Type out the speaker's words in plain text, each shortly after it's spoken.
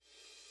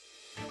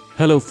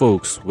Hello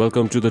folks,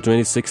 welcome to the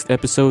 26th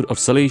episode of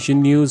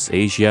Salesian News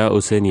Asia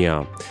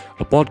Oceania,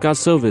 a podcast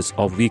service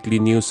of weekly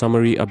news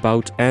summary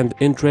about and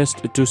interest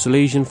to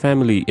Salesian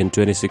family in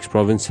 26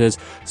 provinces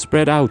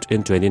spread out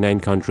in 29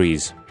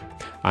 countries.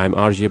 I'm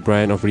RJ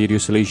Brian of Radio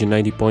Salesian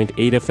 90.8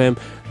 FM,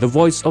 the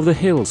voice of the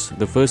hills,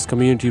 the first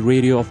community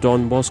radio of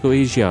Don Bosco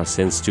Asia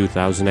since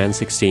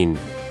 2016.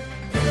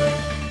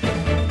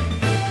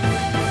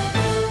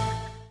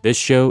 This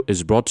show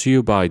is brought to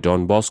you by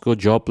Don Bosco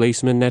Job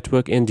Placement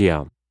Network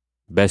India.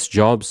 Best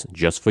jobs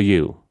just for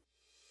you.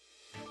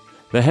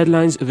 The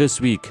headlines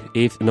this week,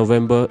 8th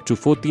November to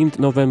 14th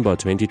November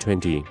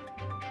 2020.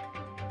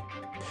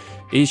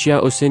 Asia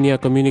Oceania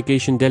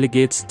Communication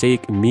Delegates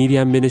take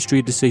media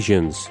ministry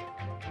decisions.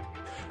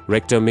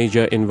 Rector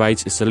Major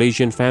invites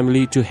Salesian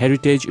family to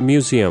Heritage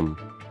Museum.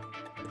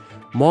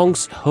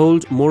 Monks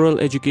hold moral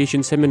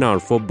education seminar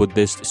for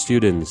Buddhist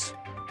students.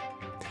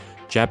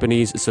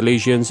 Japanese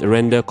Salesians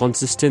render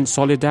consistent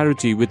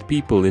solidarity with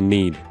people in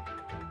need.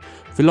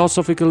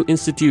 Philosophical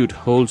Institute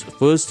holds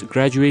first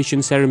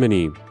graduation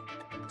ceremony.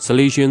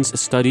 Salesians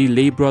study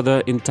lay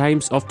brother in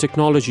times of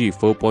technology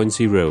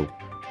 4.0.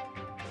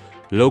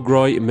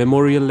 Logroi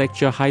Memorial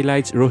Lecture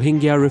highlights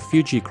Rohingya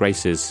refugee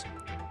crisis.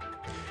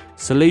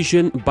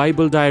 Salesian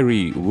Bible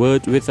Diary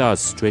Word with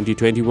Us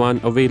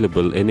 2021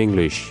 available in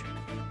English.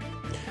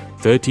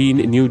 13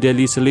 New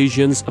Delhi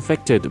Salesians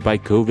affected by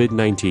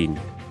COVID-19.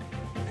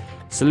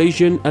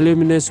 Salesian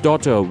alumnus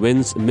daughter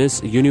wins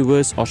Miss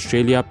Universe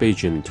Australia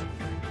pageant.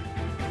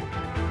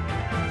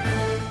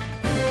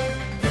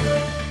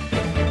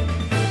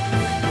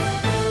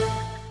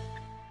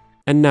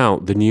 And now,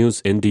 the news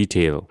in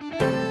detail.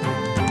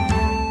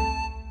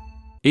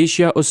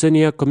 Asia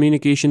Oceania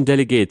Communication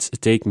Delegates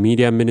take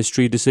media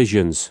ministry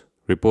decisions.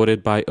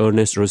 Reported by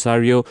Ernest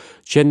Rosario,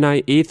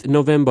 Chennai, 8th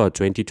November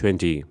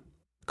 2020.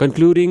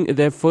 Concluding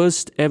their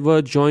first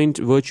ever joint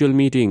virtual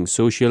meeting,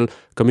 social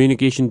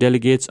communication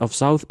delegates of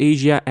South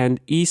Asia and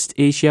East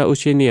Asia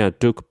Oceania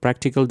took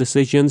practical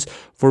decisions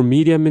for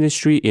media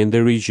ministry in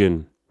the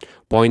region.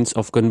 Points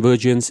of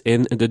convergence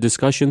in the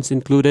discussions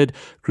included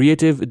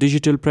creative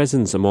digital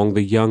presence among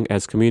the young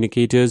as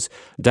communicators,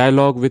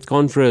 dialogue with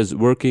confreres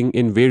working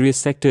in various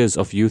sectors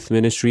of youth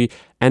ministry,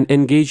 and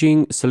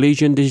engaging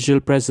Salesian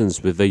digital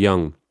presence with the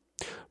young.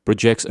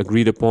 Projects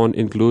agreed upon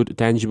include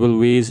tangible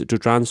ways to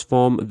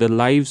transform the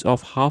lives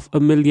of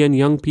 500,000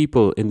 young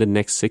people in the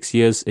next 6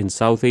 years in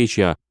South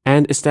Asia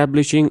and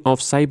establishing of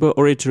cyber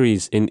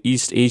oratories in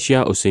East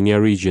Asia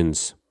Oceania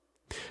regions.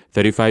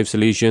 35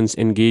 Salesians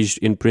engaged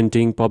in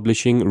printing,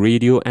 publishing,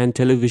 radio and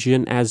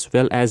television as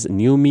well as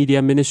new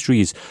media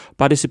ministries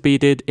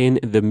participated in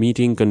the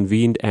meeting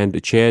convened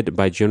and chaired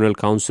by General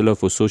Counsellor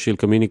for Social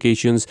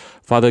Communications,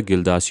 Father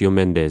Gildacio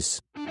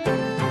Mendes.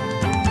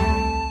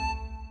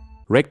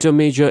 Rector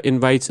Major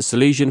invites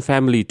Salesian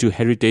family to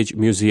Heritage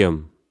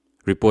Museum.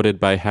 Reported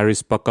by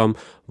Harris Pakam,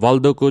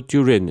 Valdoko,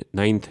 Turin,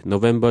 9th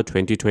November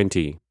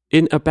 2020.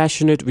 In a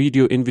passionate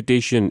video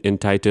invitation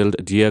entitled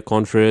Dear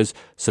Confreres,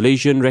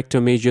 Salesian Rector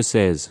Major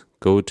says,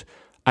 quote,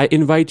 I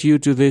invite you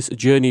to this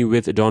journey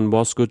with Don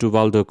Bosco to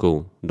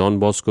Valdoko. Don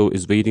Bosco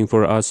is waiting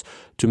for us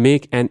to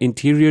make an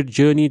interior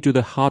journey to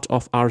the heart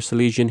of our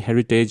Salesian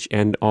heritage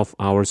and of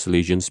our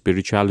Salesian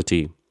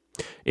spirituality.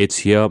 It's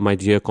here, my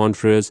dear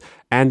confreres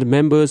and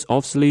members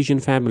of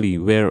Salesian family,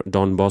 where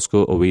Don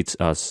Bosco awaits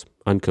us.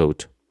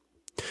 Unquote.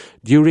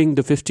 During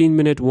the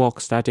 15-minute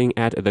walk starting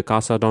at the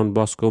Casa Don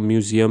Bosco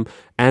Museum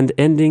and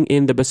ending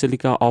in the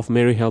Basilica of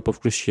Mary Help of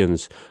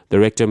Christians, the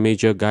Rector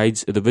Major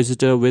guides the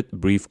visitor with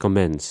brief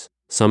comments.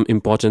 Some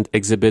important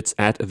exhibits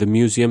at the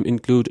museum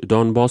include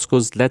Don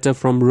Bosco's letter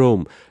from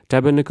Rome,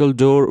 tabernacle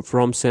door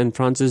from St.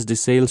 Francis de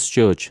Sales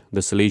Church,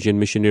 the Salesian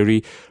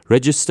missionary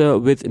register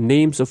with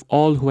names of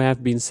all who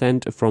have been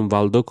sent from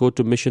Valdoko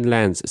to mission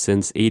lands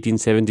since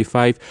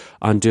 1875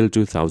 until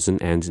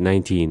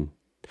 2019.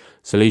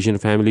 Salesian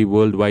family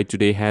worldwide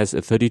today has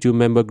 32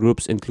 member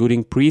groups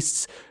including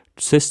priests,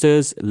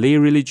 sisters, lay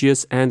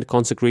religious and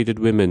consecrated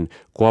women,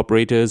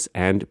 cooperators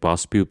and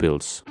past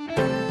pupils.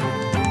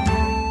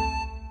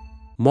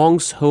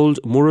 Monks hold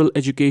moral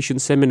education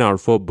seminar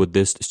for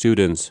Buddhist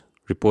students.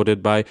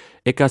 Reported by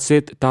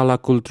Ekasit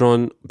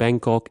Talakultron,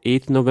 Bangkok,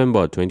 8th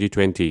November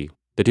 2020.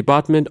 The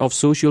Department of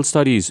Social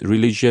Studies,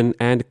 Religion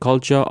and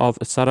Culture of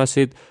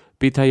Sarasit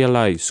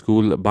Pitayalai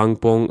School,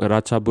 Bangpong,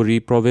 Ratchaburi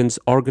Province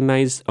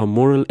organized a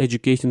moral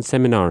education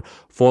seminar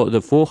for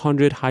the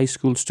 400 high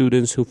school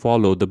students who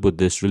follow the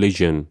Buddhist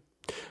religion.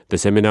 The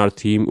seminar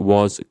theme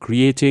was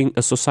Creating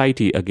a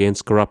Society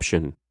Against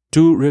Corruption.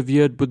 Two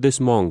revered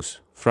Buddhist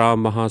monks, Fra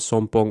Maha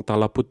Sompong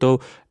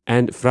Talaputo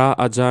and Fra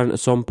Ajarn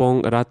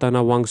Sompong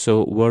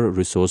Ratanawangso, were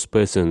resource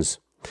persons.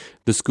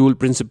 The school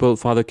principal,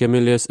 Father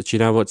Camillus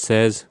Chinawat,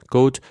 says,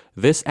 quote,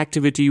 this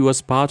activity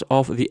was part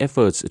of the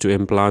efforts to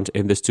implant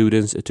in the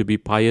students to be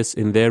pious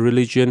in their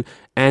religion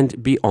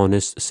and be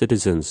honest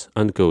citizens,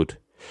 unquote.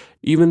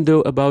 Even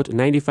though about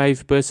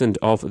 95%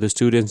 of the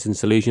students in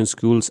Salesian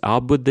schools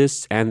are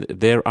Buddhists and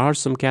there are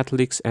some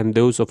Catholics and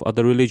those of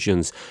other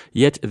religions,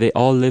 yet they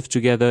all live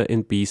together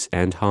in peace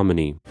and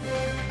harmony.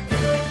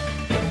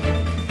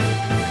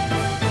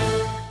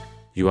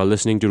 You are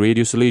listening to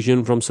Radio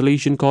Salesian from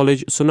Salesian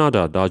College,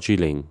 Sonada,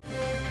 Darjeeling.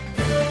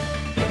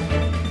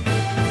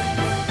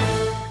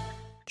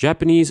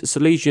 Japanese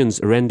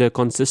Salesians render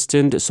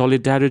consistent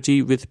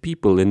solidarity with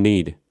people in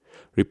need.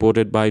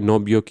 Reported by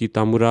Nobuyuki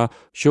Tamura,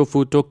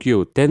 Shofu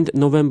Tokyo, 10th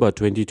November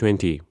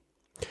 2020.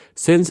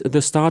 Since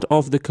the start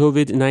of the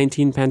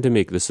COVID-19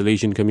 pandemic, the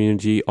Salesian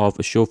community of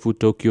Shofu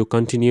Tokyo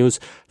continues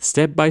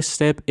step by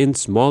step in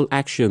small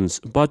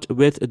actions, but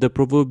with the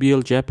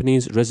proverbial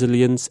Japanese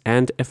resilience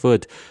and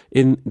effort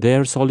in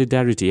their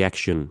solidarity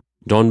action.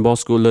 Don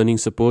Bosco Learning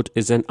Support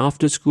is an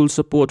after-school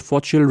support for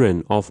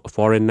children of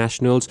foreign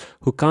nationals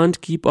who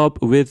can't keep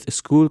up with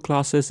school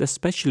classes,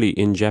 especially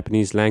in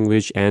Japanese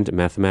language and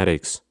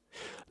mathematics.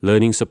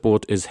 Learning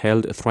support is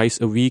held thrice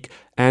a week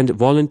and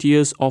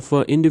volunteers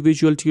offer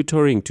individual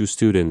tutoring to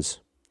students.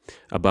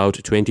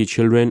 About 20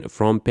 children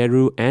from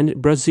Peru and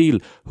Brazil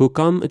who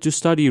come to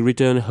study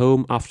return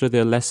home after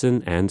their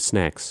lesson and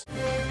snacks.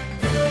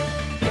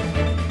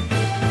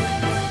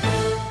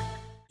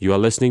 You are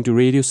listening to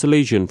Radio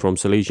Salesian from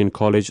Salesian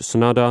College,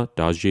 Sonada,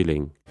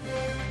 Darjeeling.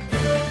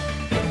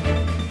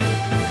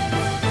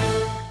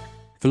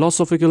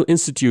 Philosophical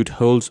Institute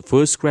holds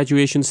first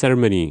graduation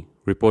ceremony.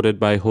 Reported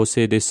by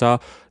Jose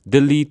Desa,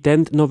 Delhi,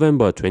 10th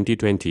November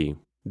 2020.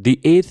 The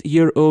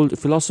 8th-year-old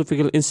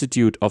Philosophical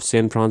Institute of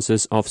St.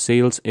 Francis of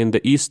Sales in the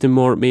East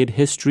Timor made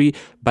history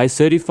by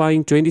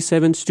certifying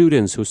 27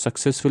 students who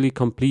successfully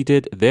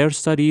completed their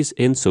studies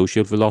in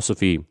social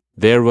philosophy.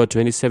 There were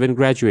 27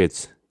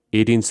 graduates,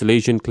 18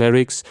 Salesian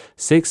clerics,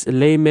 6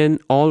 laymen,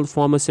 all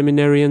former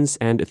seminarians,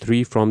 and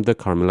 3 from the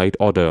Carmelite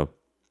order.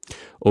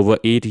 Over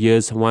 8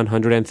 years,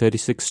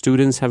 136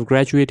 students have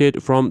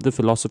graduated from the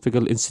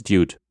Philosophical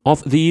Institute.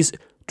 Of these,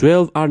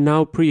 12 are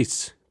now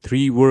priests,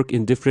 3 work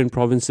in different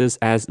provinces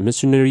as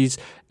missionaries,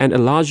 and a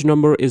large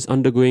number is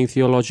undergoing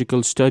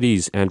theological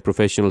studies and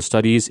professional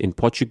studies in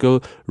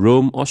Portugal,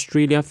 Rome,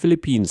 Australia,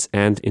 Philippines,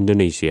 and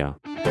Indonesia.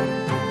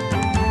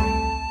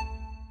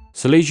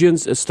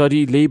 Salesians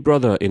study lay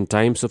brother in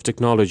times of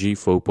technology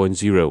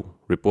 4.0.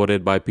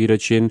 Reported by Peter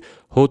Chin,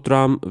 Ho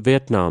Tram,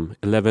 Vietnam,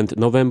 11th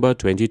November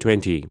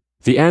 2020.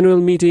 The annual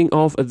meeting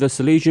of the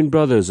Salesian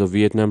Brothers of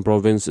Vietnam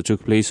Province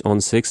took place on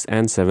 6th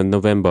and 7th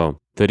November.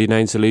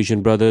 39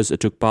 Salesian Brothers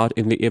took part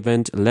in the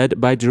event led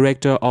by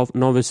Director of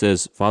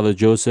Novices, Father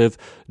Joseph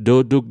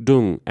Do Duk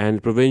Dung,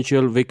 and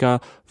Provincial Vicar,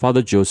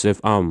 Father Joseph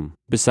Am.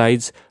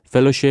 Besides,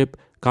 fellowship,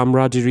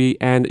 camaraderie,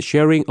 and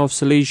sharing of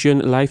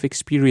Salesian life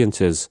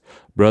experiences.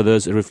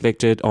 Brothers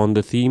reflected on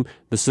the theme,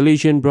 the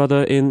Salesian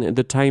Brother in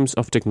the Times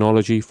of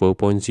Technology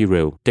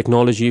 4.0.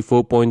 Technology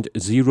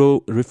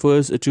 4.0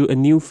 refers to a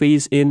new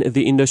phase in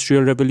the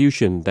Industrial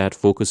Revolution that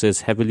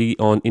focuses heavily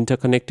on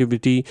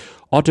interconnectivity,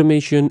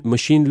 automation,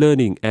 machine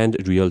learning, and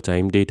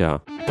real-time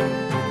data.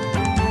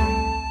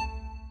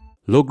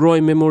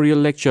 Logroi Memorial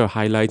Lecture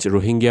highlights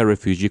Rohingya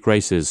refugee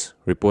crisis.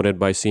 Reported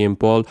by CM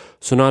Paul,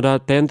 Sonada,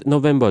 10th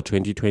November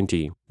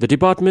 2020. The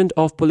Department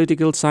of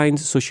Political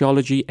Science,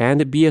 Sociology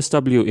and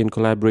BSW in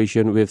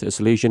collaboration with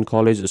Salesian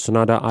College,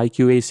 Sonada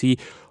IQAC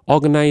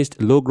organized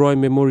Logroi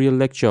Memorial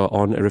Lecture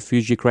on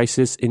refugee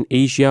crisis in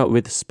Asia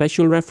with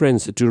special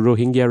reference to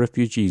Rohingya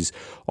refugees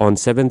on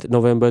 7th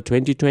November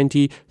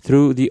 2020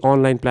 through the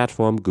online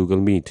platform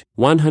Google Meet.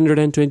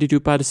 122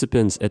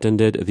 participants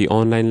attended the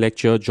online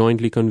lecture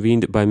jointly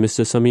convened by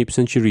Mr. Sameep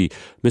Century,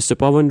 Mr.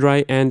 Pawan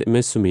Rai and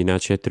Ms. Sumina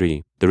Chetri.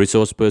 The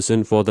resource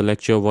person for the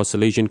lecture was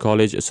Salesian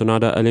College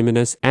Sonada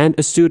alumnus and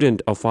a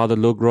student of Father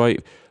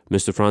Logroi,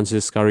 Mr.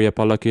 Francis Karia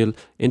Palakil,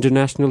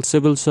 International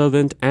Civil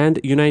Servant and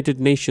United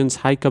Nations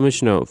High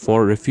Commissioner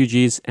for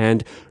Refugees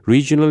and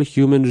Regional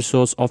Human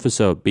Resource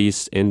Officer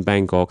based in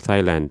Bangkok,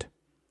 Thailand.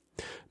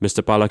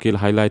 Mr. Palakil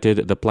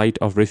highlighted the plight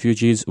of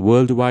refugees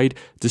worldwide,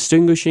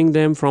 distinguishing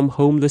them from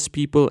homeless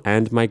people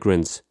and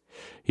migrants.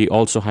 He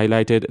also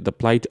highlighted the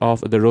plight of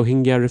the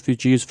Rohingya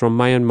refugees from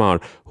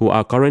Myanmar who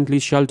are currently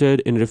sheltered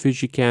in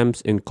refugee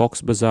camps in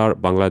Cox's Bazar,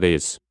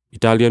 Bangladesh.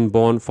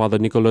 Italian-born Father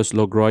Nicholas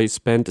Logroi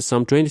spent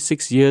some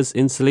 26 years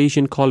in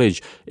Salesian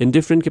College in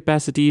different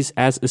capacities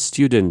as a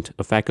student,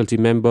 a faculty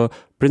member,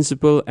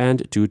 principal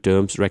and 2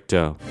 terms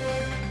rector.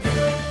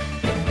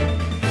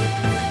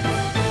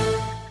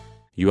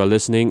 You are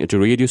listening to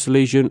Radio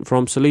Salesian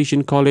from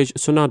Salesian College,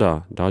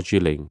 Sonada,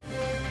 Darjeeling.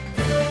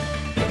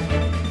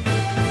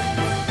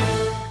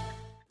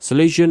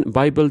 Salesian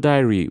Bible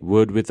Diary,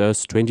 Word With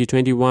Us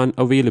 2021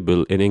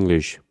 available in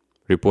English.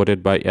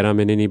 Reported by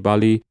Eramenini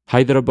Bali,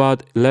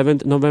 Hyderabad,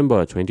 11th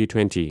November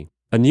 2020.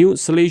 A new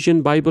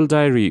Salesian Bible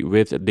Diary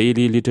with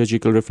daily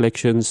liturgical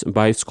reflections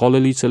by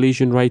scholarly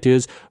Salesian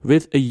writers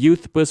with a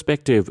youth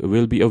perspective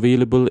will be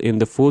available in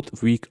the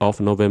 4th week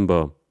of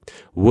November.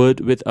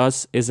 Word With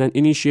Us is an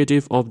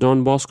initiative of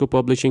Don Bosco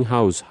Publishing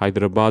House,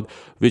 Hyderabad,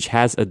 which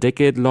has a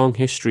decade-long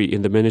history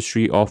in the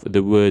ministry of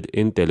the Word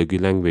in Telugu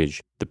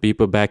language. The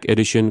paperback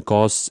edition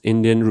costs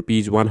Indian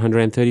rupees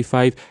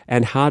 135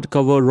 and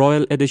hardcover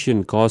Royal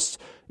edition costs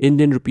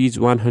Indian rupees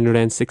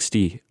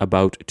 160,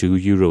 about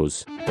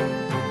 €2.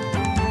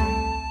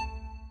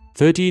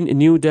 13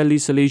 New Delhi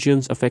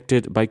Salesians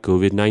affected by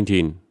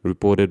COVID-19,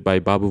 reported by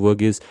Babu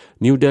Verghese,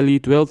 New Delhi,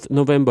 12th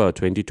November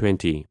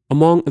 2020.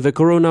 Among the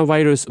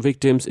coronavirus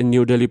victims in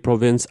New Delhi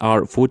province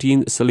are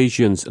 14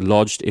 Salesians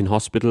lodged in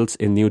hospitals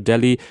in New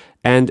Delhi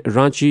and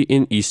Ranchi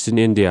in eastern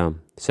India.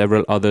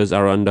 Several others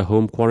are under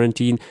home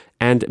quarantine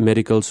and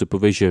medical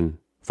supervision.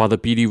 Father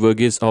P.D.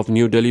 Verghese of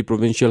New Delhi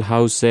Provincial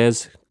House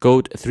says,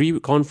 quote, 3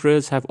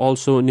 confreres have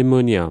also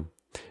pneumonia,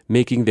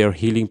 making their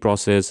healing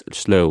process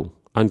slow,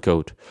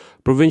 unquote.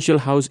 Provincial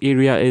House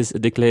area is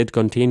declared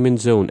containment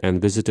zone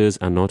and visitors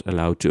are not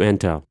allowed to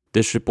enter.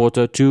 This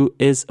reporter too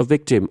is a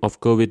victim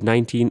of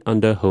COVID-19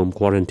 under home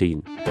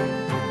quarantine.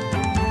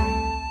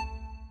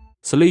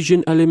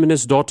 Salesian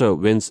alumnus daughter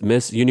wins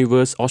Miss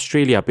Universe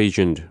Australia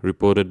pageant,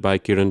 reported by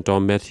Kiran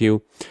Tom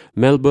Matthew,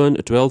 Melbourne,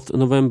 12th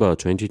November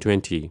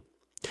 2020.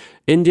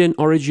 Indian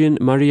origin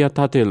Maria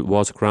Tatil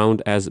was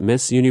crowned as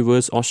Miss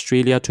Universe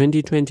Australia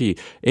 2020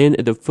 in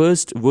the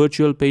first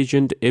virtual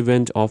pageant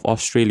event of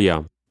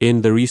Australia.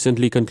 In the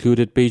recently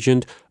concluded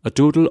pageant, a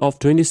total of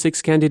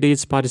 26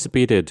 candidates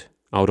participated,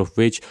 out of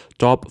which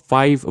top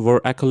 5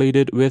 were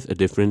accoladed with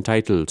different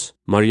titles.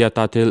 Maria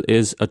Tatil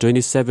is a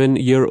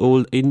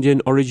 27-year-old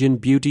Indian origin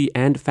beauty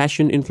and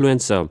fashion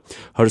influencer.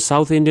 Her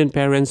South Indian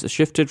parents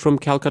shifted from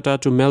Calcutta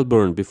to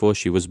Melbourne before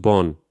she was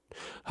born.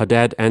 Her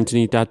dad,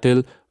 Anthony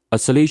Tatil, a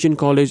Salesian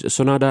College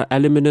Sonada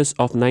alumnus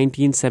of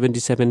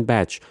 1977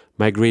 batch,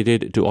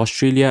 migrated to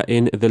Australia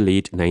in the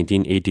late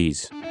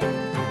 1980s.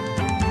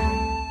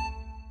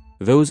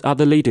 Those are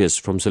the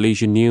latest from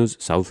Salesian News,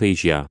 South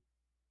Asia.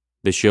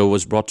 The show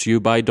was brought to you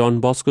by Don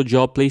Bosco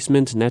Job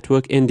Placement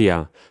Network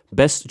India.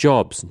 Best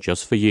jobs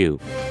just for you.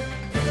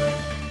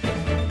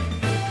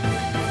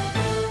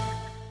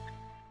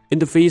 In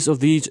the face of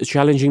these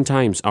challenging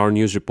times, our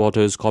news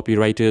reporters,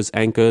 copywriters,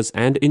 anchors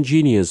and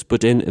engineers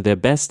put in their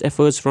best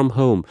efforts from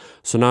home,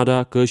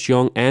 Sonada,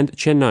 Kurseong and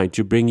Chennai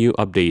to bring you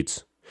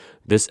updates.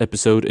 This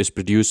episode is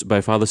produced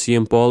by Father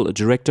C.M. Paul,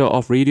 Director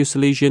of Radio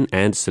Salesian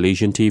and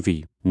Salesian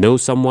TV. Know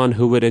someone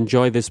who would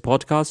enjoy this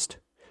podcast?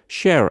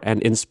 Share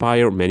and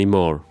inspire many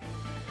more.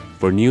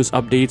 For news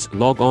updates,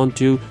 log on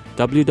to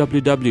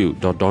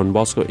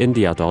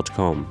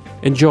www.donboscoindia.com.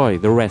 Enjoy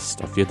the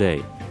rest of your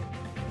day.